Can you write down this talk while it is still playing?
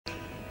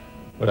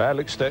With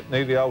Alex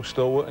Stepney, the old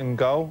stalwart, in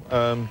goal.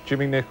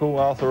 Jimmy Nicholl,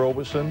 Arthur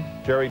Albertson,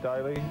 Jerry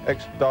Daly,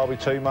 ex-Derby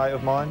teammate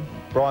of mine,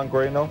 Brian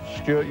Greenough,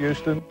 Stuart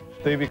Houston,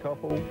 Stevie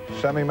Coppell,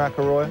 Sammy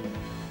McElroy,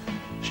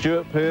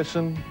 Stuart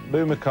Pearson,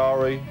 Lou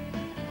Macari,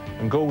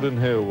 and Gordon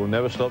Hill will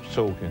never stop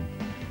talking.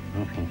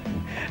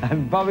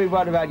 And Bobby,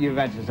 what about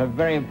Juventus? A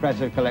very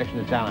impressive collection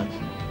of talents.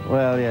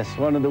 Well, yes,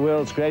 one of the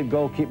world's great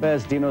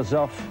goalkeepers, Dino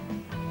Zoff,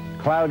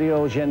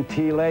 Claudio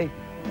Gentile.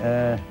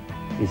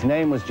 His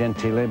name was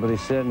Gentile, but he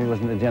certainly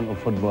wasn't a gentle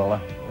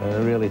footballer.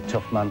 A really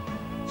tough man.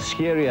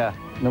 Sciria,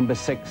 number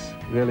 6,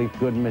 really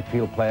good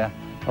midfield player.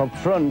 Up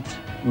front,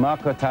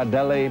 Marco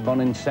Tardelli,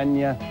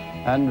 Boninsegna,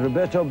 and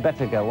Roberto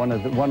Bettega, one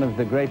of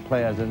the great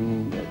players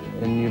in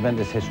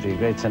Juventus history,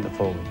 great centre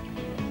forward.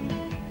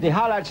 The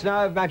highlights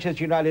now of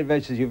Manchester United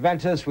versus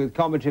Juventus, with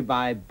commentary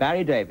by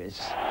Barry Davies.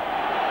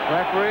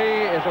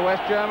 Referee is a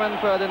West German,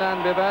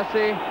 Ferdinand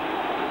Bibasi.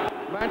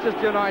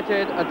 Manchester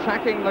United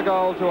attacking the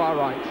goal to our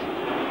right.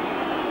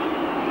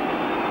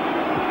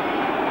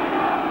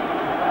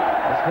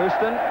 It's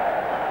Houston.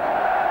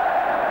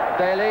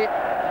 Daly.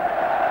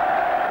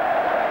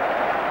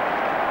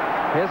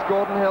 Here's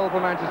Gordon Hill for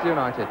Manchester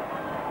United.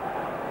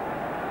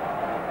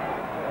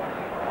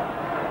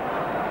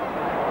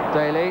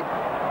 Daly.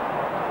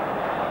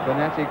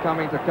 Bonetti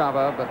coming to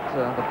cover, but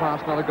the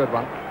pass not a good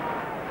one.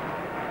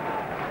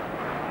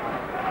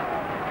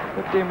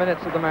 15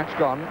 minutes of the match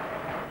gone.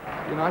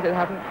 United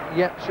haven't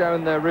yet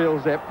shown their real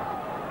zip.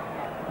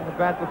 A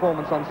bad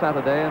performance on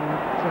Saturday and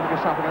seem to be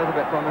suffering a little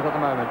bit from it at the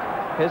moment.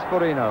 Here's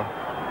Furino.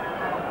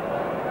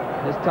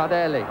 Here's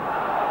Tardelli.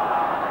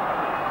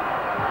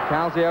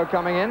 Calzio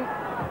coming in.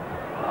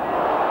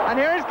 And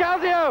here is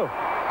Calzio!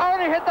 Oh,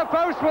 and he hit the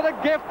post with a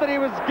gift that he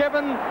was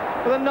given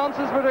for the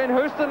nonsense between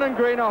Houston and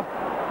Greenough.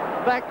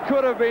 That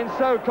could have been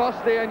so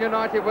costly, and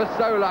United was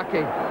so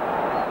lucky.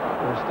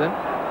 Houston.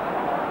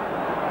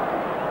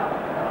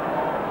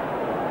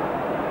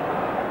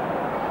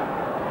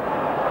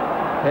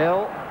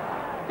 Hill.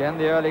 Again,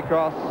 the early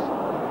cross.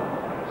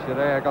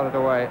 Shirea got it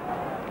away.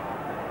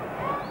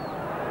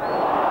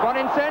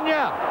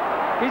 Boninsegna.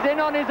 He's in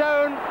on his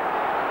own.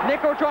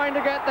 Nicholl trying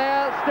to get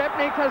there.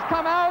 Stepney has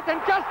come out and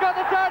just got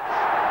the touch.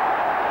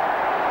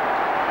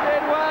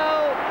 Did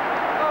well.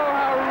 Oh,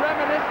 how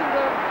reminiscent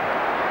of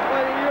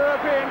the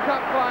European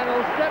Cup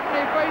final.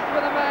 Stepney faced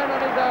with a man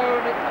on his own.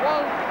 It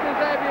was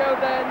Eusebio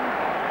then.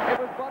 It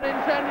was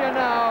Boninsegna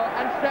now,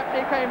 and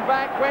Stepney came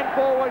back, went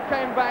forward,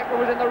 came back, and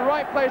was in the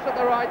right place at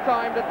the right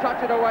time to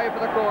touch it away for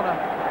the corner.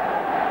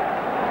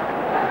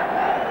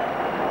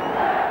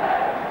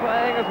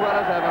 Playing as well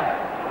as ever.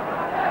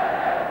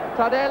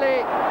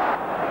 Tardelli.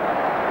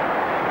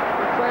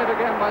 Say it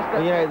again by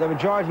Stepney. You know, the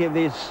majority of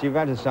these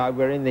Juventus side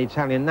were in the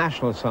Italian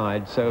national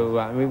side, so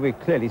I mean, we're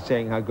clearly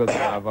seeing how good they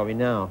are, Bobby,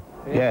 now.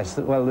 Yes,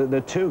 well,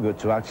 they're too good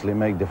to actually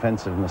make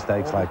defensive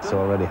mistakes like it's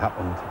already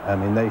happened. I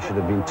mean, they should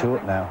have been two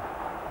up now.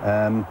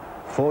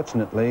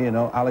 Fortunately, you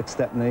know, Alex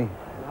Stepney,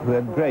 who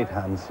had great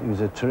hands, he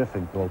was a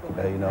terrific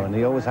goalkeeper, you know, and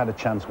he always had a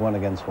chance 1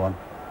 against 1.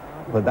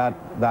 But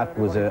that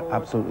was an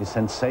absolutely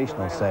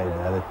sensational save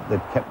there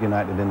that kept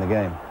United in the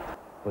game.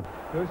 But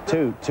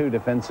two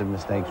defensive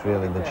mistakes,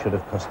 really, that should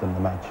have cost them the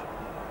match.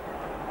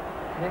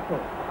 Nicholl.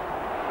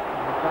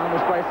 Found the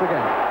space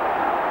again.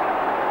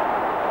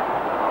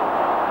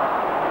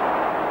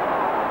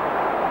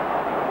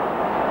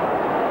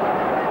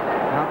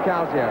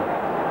 Calzio.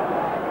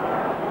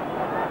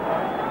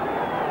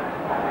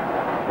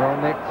 Well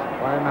nicked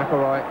by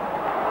McElroy.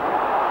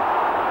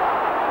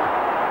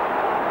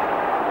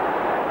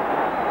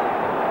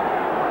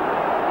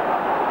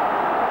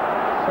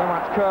 So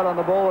much curl on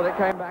the ball that it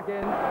came back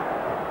in.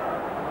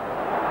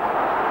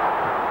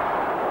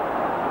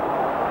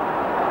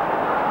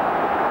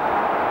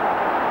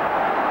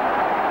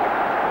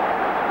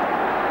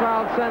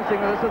 Crowd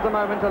sensing that this is the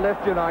moment to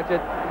lift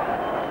United.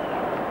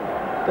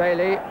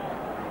 Daly.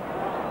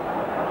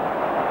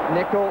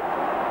 Nicholl.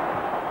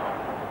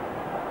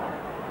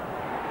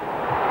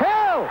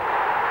 Hill!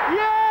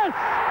 Yes!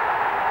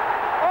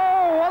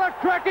 Oh, what a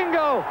cracking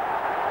goal!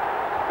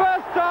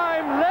 First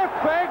time, left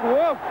peg,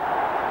 woof!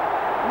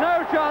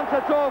 No chance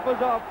at all for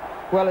Zoff.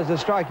 Well, as a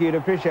striker, you'd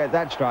appreciate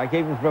that strike,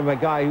 even from a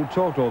guy who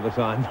talked all the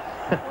time.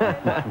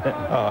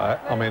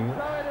 I mean,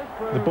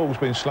 the ball's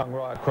been slung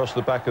right across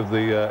the back of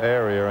the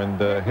area,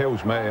 and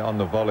Hill's met it on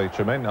the volley.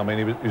 Tremendous. I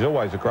mean, he's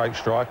always a great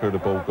striker of the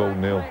ball,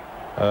 Gordon Hill.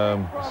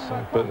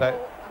 But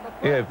that...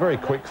 Yeah, very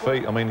quick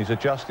feet. I mean, he's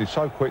adjusted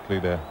so quickly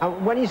there.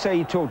 When you say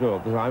he talked all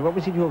the time, what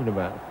was he talking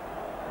about?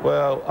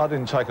 Well, I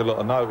didn't take a lot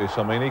of notice.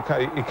 I mean,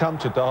 he come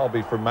to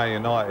Derby from Man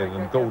United,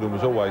 and Gordon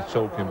was always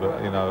talking,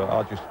 but, you know,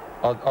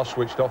 I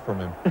switched off from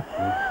him.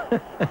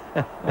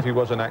 If he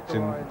wasn't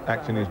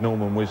acting his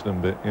normal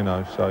wisdom bit, you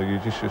know, so you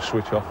just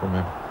switch off from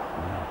him.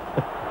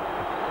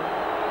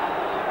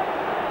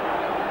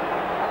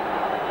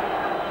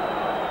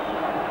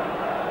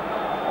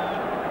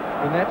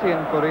 Bonetti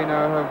and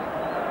Furino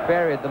have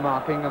buried the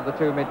marking of the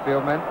two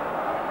midfield men.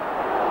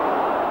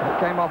 It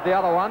came off the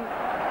other one,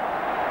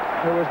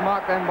 who was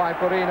marked then by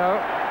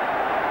Furino,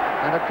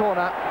 and a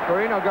corner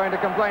Scorino going to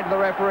complain to the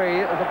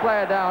referee. There's a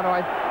player down who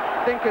I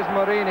think is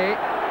Morini,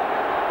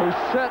 who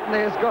certainly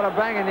has got a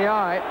bang in the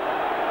eye.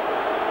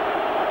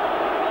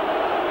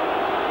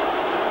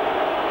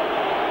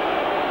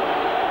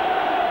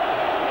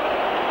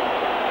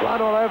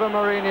 Blood all over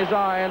Morini's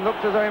eye, and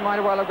looked as though he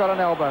might well have got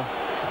an elbow.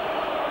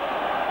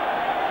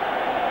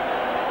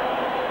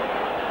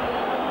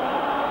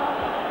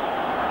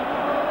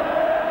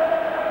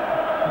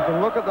 You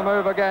can look at the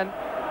move again.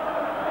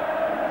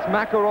 It's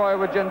McElroy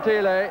with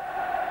Gentile.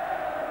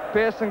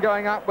 Pearson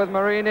going up with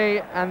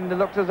Morini, and it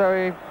looked as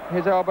though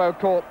his elbow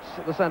caught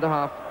the centre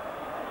half.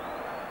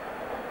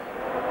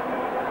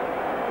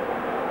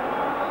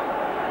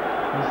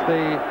 It's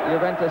the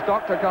Juventus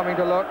doctor coming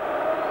to look.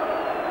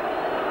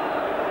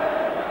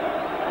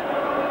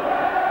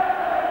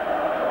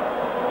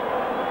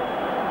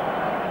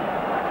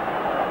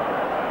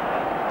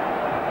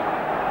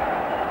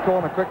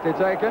 Corner quickly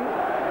taken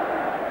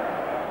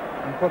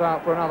and put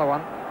out for another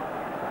one.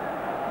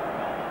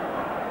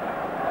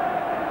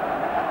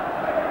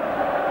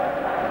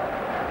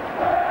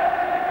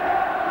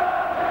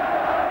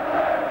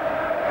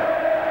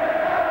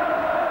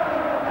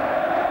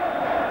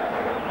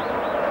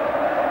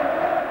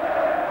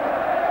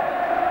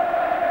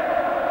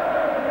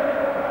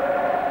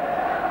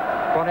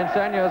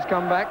 Insegno has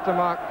come back to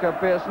mark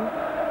Pearson.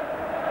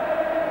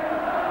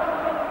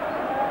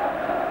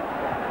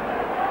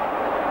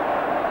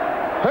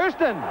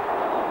 Houston!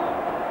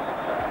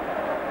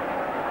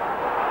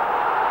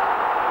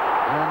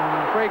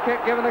 And free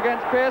kick given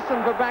against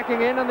Pearson for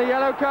backing in, and the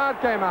yellow card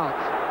came out.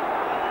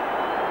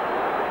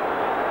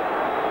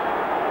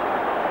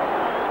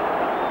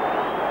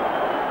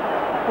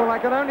 Well, I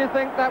can only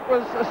think that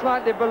was a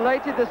slightly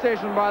belated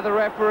decision by the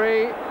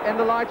referee in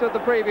the light of the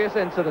previous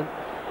incident,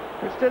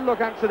 which did look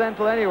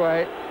accidental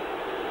anyway.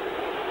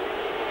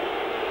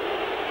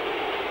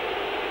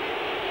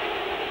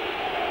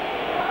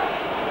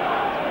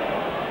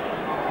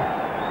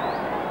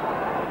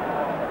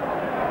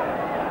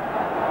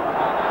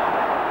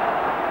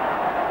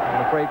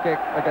 And a free kick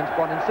against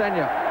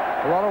Insegno.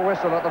 A lot of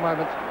whistle at the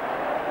moment.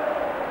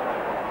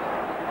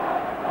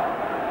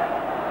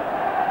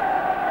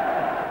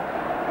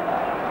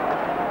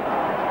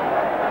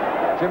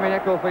 Jimmy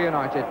Nicholl for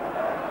United.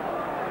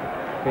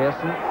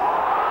 Pearson.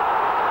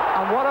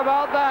 And what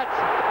about that?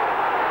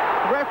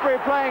 Referee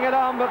playing it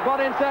on, but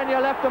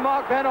Insegno left a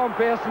mark then on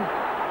Pearson.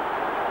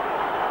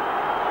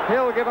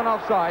 Hill given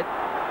offside.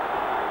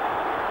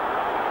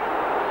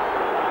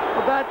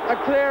 But that's a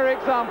clear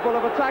example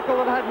of a tackle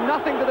that had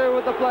nothing to do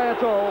with the play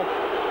at all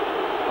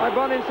by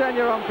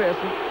Insegno on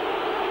Pearson.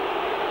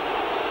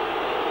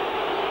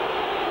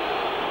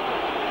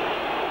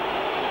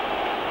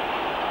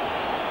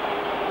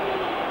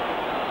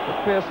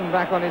 Put Pearson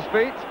back on his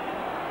feet.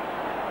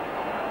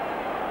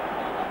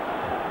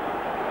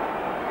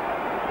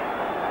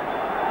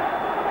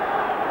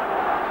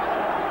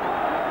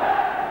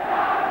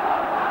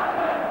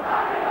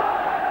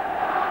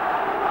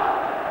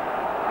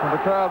 The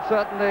crowd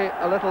certainly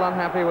a little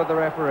unhappy with the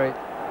referee.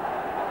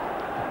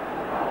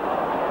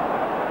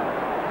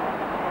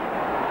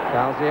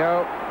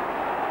 Calzio,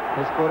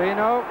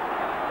 Scorino.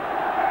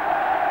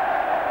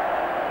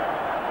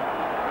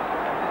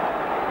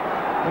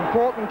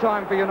 Important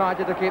time for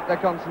United to keep their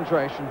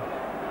concentration.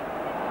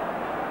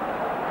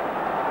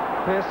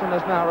 Pearson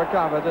has now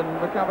recovered,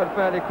 and recovered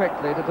fairly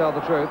quickly, to tell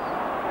the truth.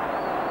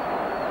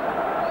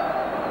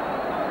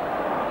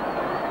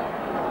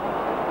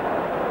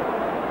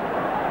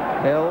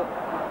 Hill.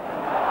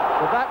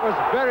 But that was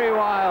very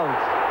wild.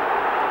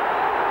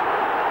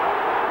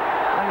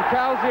 And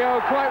Calzio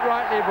quite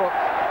rightly booked.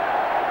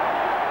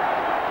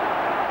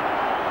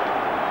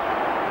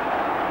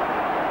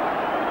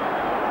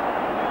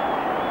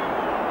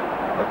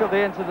 Look at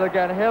the incident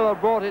again. Hill had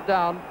brought it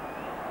down.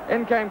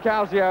 In came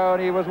Calzio,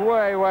 and he was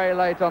way, way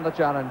late on the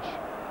challenge.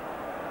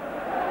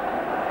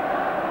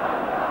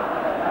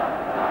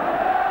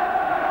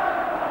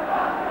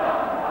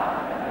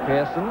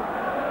 Pearson.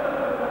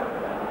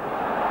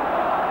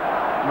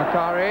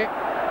 Macari.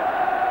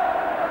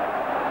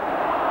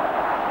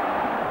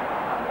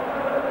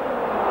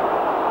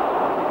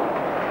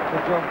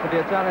 Good job for the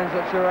Italians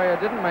that Scirea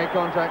didn't make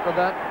contact with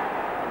that.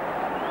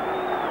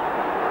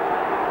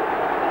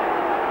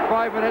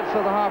 5 minutes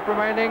of the half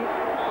remaining.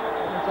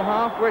 It's a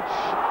half which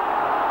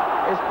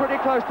is pretty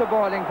close to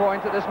boiling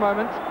point at this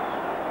moment.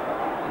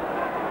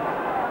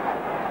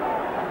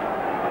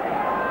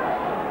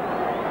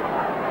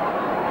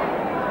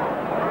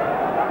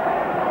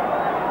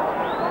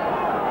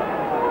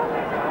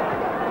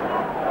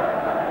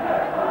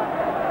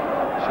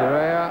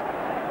 Scirea.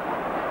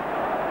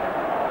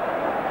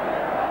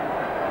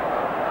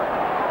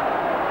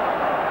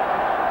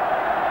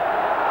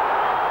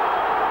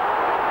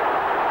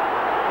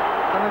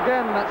 And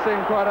again, that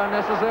seemed quite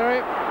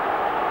unnecessary.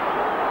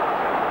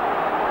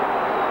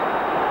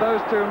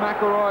 Those two,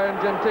 McElroy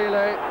and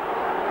Gentile,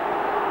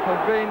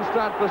 have been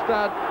stud for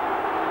stud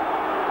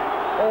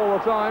all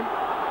the time.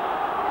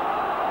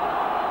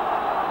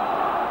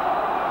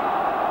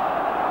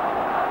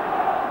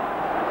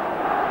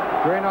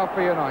 Green-off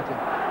for United.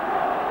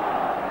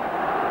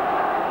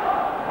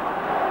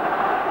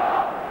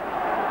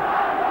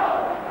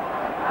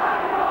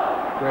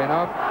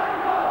 Green-off.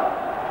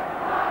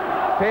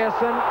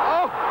 Pearson.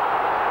 Oh!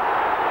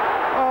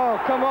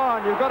 Oh, come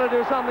on. You've got to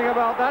do something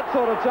about that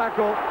sort of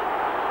tackle.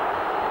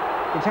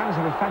 The Italians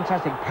have a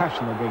fantastic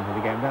passion they bring to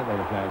the game, don't they,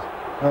 the players?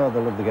 Oh, they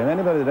love the game.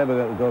 Anybody that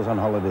ever goes on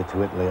holiday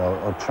to Italy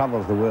or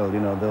travels the world, you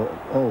know,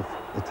 all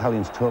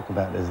Italians talk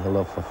about is the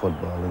love for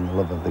football and the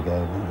love of the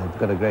game, and they've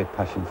got a great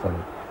passion for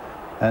it.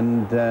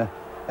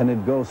 And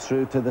it goes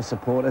through to the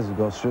supporters, it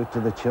goes through to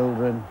the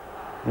children.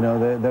 You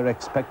know, they're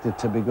expected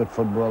to be good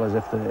footballers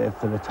if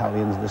they're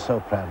Italians. They're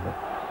so proud of it.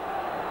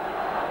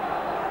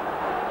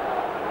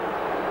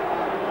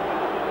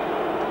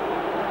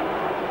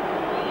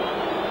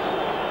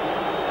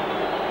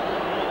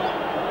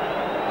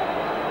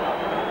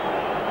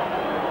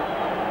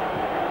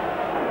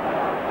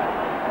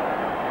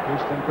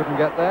 Houston couldn't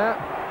get there.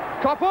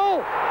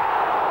 Koppel!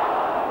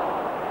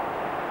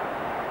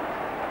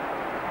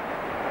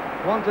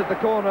 Wanted the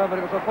corner, but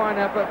it was a fine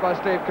effort by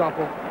Steve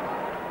Koppel.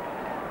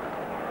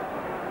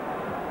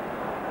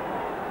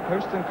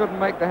 Houston couldn't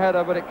make the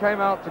header, but it came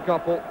out to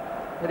Koppel.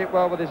 Hit it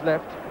well with his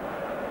left.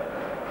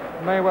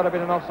 May well have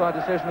been an offside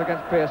decision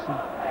against Pearson.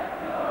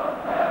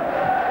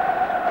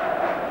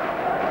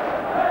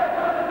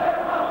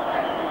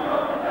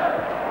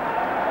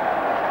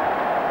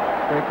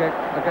 Free kick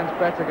against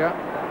Bettiger.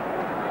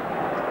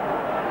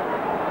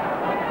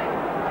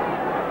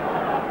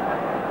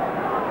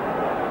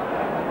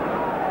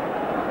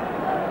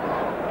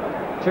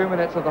 Two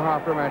minutes of the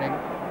half remaining.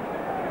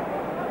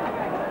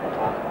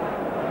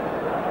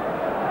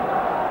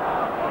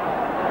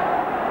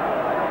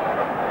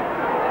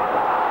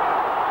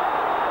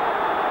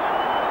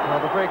 Well,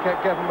 the free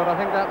kick given, but I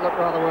think that looked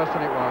rather worse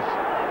than it was.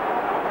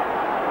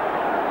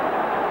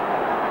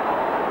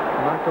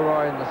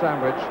 McElroy in the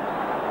sandwich.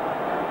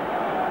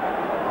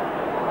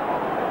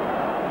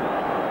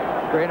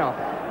 Green-off.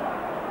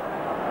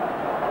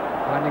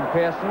 Finding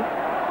Pearson.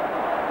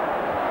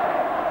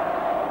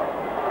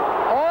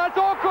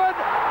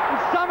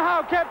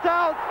 Somehow kept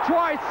out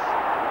twice.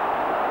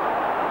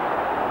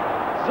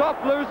 Zoff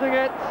losing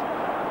it.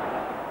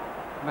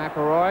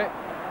 McElroy.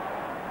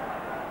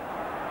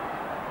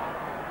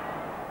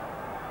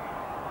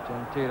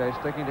 Gentile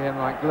sticking to him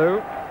like glue.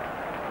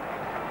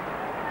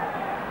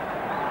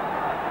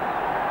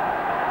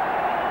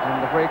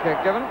 And the free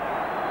kick given.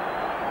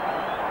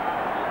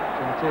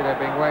 Gentile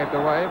being waved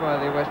away by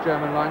the West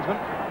German linesman.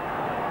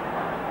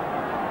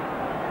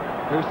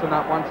 Houston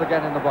up once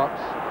again in the box.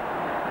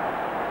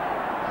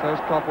 So's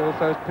Koppel,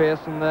 so's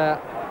Pearson there.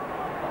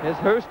 Here's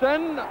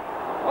Houston.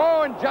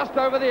 Oh, and just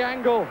over the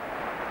angle.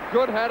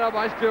 Good header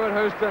by Stuart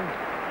Houston.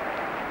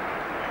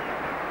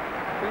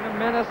 Been a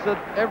menace at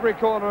every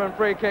corner and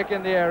free kick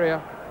in the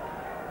area.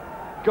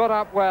 Got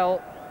up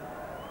well.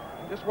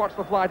 Just watch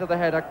the flight of the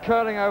header,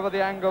 curling over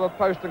the angle of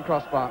post and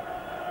crossbar.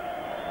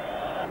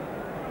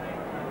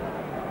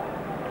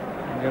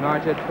 And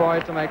United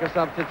poised to make a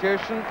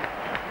substitution.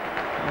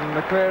 And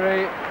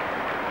McQuarrie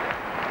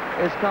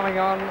is coming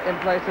on in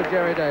place of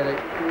Jerry Daly.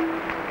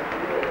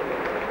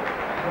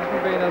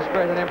 Hasn't been as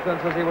great an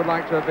influence as he would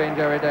like to have been,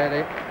 Jerry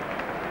Daly.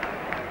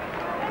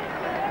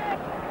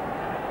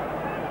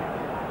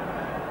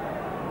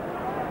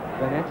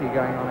 Benetti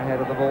going on ahead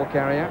of the ball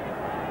carrier.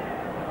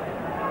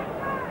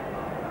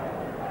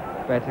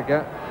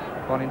 Bettiger,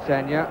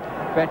 Boninsegna,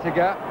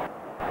 Bettiger.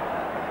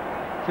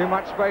 Too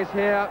much space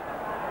here.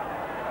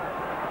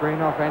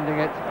 Green-off ending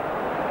it.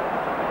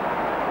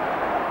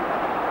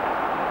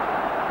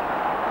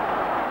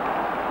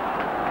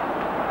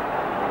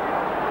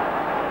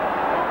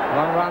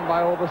 Long run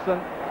by Alberston.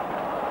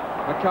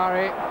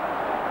 Macari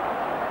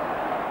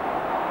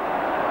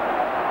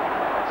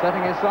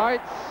setting his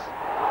sights.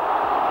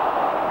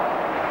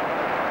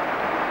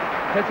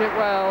 Hit it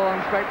well,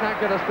 and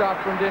spectacular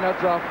stuff from Dino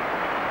Zoff.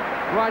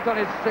 Right on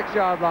his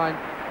 6-yard line.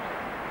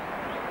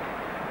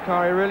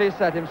 Macari really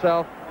set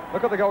himself.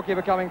 Look at the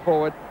goalkeeper coming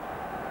forward.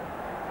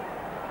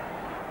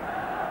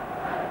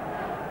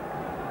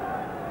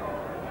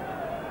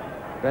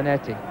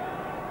 Benetti.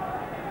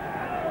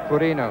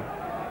 Furino.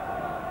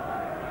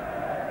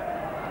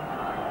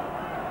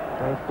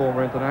 Both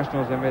former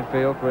internationals in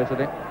midfield for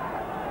Italy.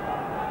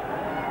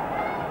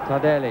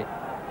 Tardelli.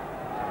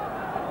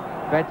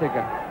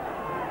 Bettiger.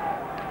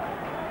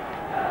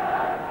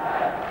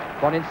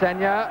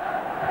 Boninsegna.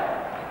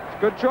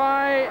 Good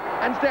try,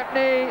 and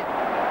Stepney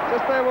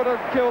just able to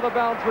kill the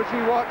bounce, which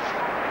he watched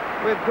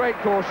with great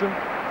caution.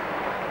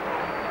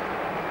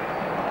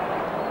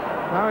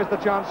 Now is the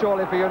chance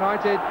surely for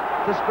United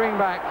to spring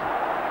back.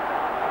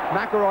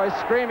 McElroy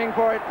screaming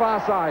for it far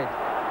side.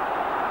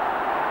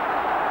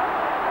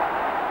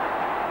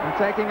 And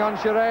taking on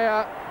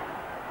Shirea.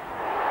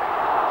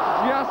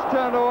 Just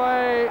turned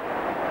away.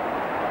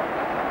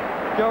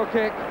 Goal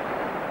kick.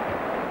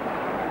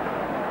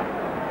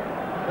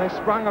 They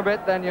sprung a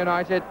bit then,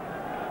 United.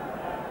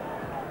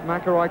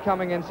 McElroy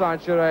coming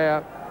inside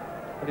Shirea,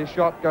 but his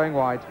shot going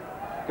wide.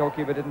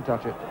 Goalkeeper didn't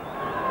touch it.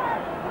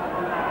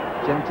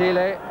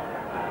 Gentile.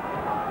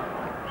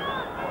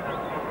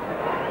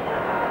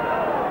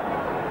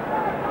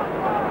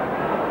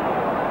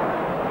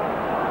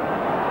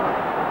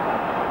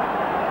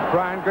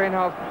 Brian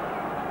Greenhoff.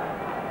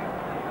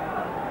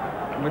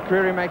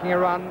 McCreary making a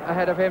run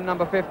ahead of him,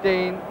 number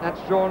 15. That's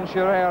Jean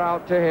Chireur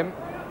out to him.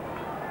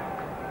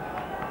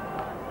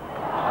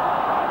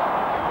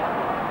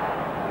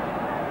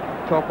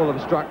 Topple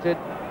obstructed.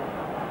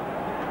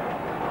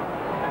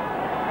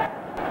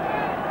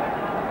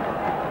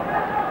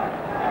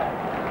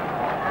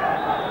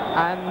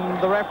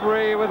 And the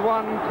referee, with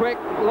one quick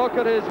look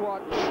at his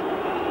watch,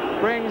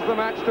 brings the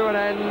match to an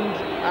end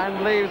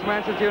and leaves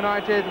Manchester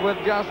United with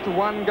just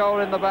one goal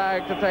in the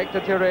bag to take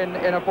to Turin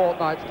in a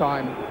fortnight's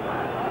time.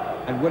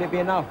 And would it be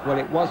enough? Well,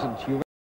 it wasn't.